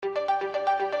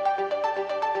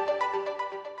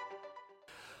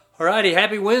Alrighty,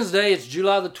 happy Wednesday. It's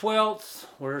July the 12th.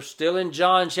 We're still in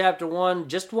John chapter 1,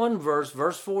 just one verse,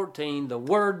 verse 14. The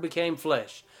Word became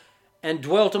flesh and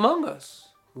dwelt among us.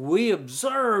 We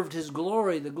observed His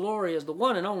glory, the glory as the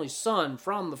one and only Son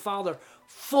from the Father,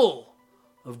 full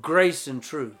of grace and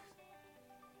truth.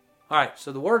 Alright,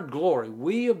 so the word glory,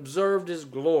 we observed His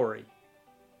glory.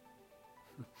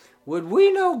 Would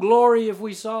we know glory if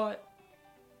we saw it?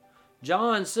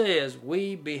 John says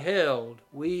we beheld,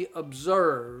 we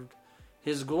observed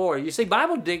His glory. You see,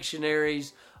 Bible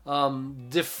dictionaries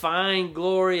define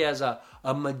glory as a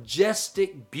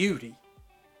majestic beauty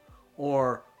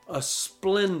or a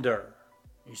splendor.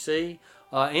 You see,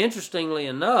 interestingly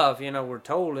enough, we're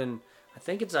told in, I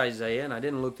think it's Isaiah, and I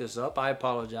didn't look this up, I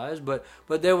apologize, but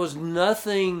there was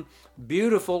nothing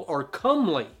beautiful or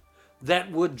comely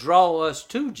that would draw us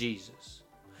to Jesus.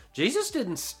 Jesus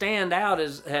didn't stand out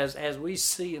as we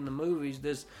see in the movies,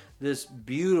 this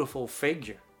beautiful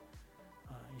figure,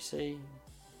 you see,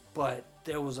 but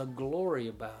there was a glory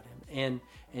about Him,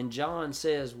 and John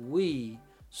says we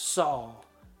saw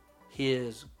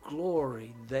His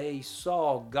glory. They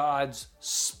saw God's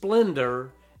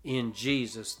splendor in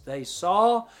Jesus. They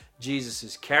saw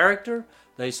Jesus' character.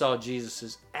 They saw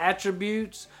Jesus'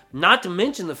 attributes, not to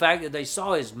mention the fact that they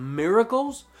saw His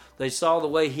miracles. They saw the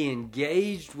way He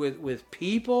engaged with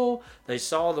people. They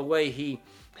saw the way he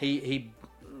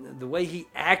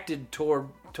acted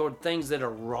toward things that are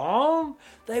wrong.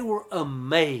 They were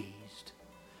amazed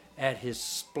at His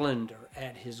splendor,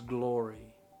 at His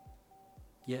glory.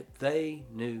 Yet they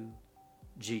knew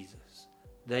Jesus.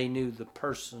 They knew the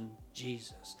person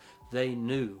Jesus. They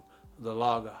knew the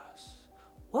Logos.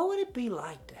 What would it be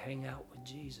like to hang out with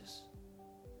Jesus?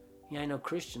 I know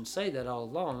Christians say that all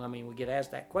along. I mean, we get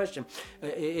asked that question.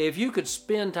 If you could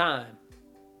spend time,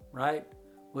 right,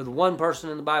 with one person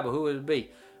in the Bible, who would it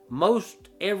be? Most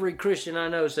every Christian I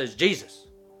know says Jesus.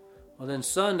 Well, then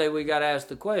Sunday we got to ask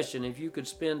the question, if you could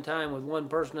spend time with one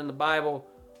person in the Bible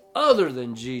other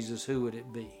than Jesus, who would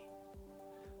it be?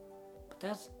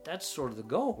 But that's sort of the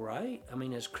goal, right? I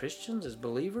mean, as Christians, as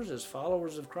believers, as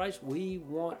followers of Christ, we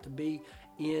want to be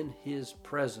in His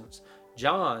presence.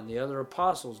 John, the other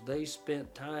apostles, they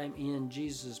spent time in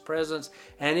Jesus' presence,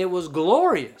 and it was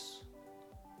glorious.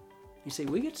 You see,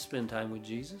 we get to spend time with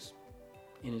Jesus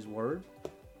in His Word,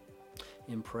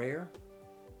 in prayer.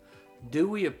 Do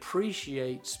we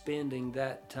appreciate spending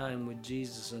that time with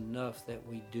Jesus enough that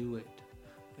we do it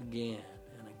again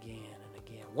and again and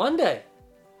again? One day,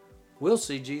 we'll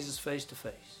see Jesus face to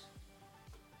face.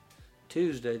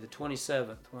 Tuesday, the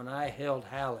 27th, when I held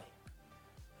Hallie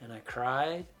and I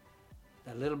cried,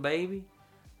 that little baby,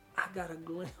 I got a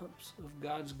glimpse of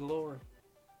God's glory,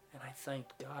 and I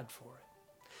thanked God for it.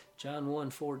 John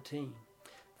 1:14,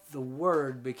 the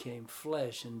Word became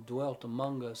flesh and dwelt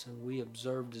among us, and we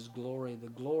observed His glory, the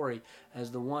glory as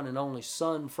the one and only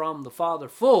Son from the Father,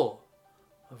 full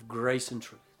of grace and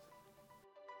truth.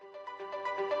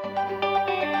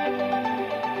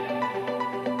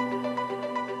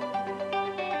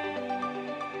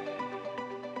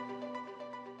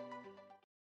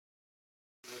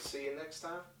 See you next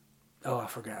time. Oh, I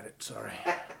forgot it. Sorry.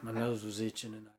 My nose was itching and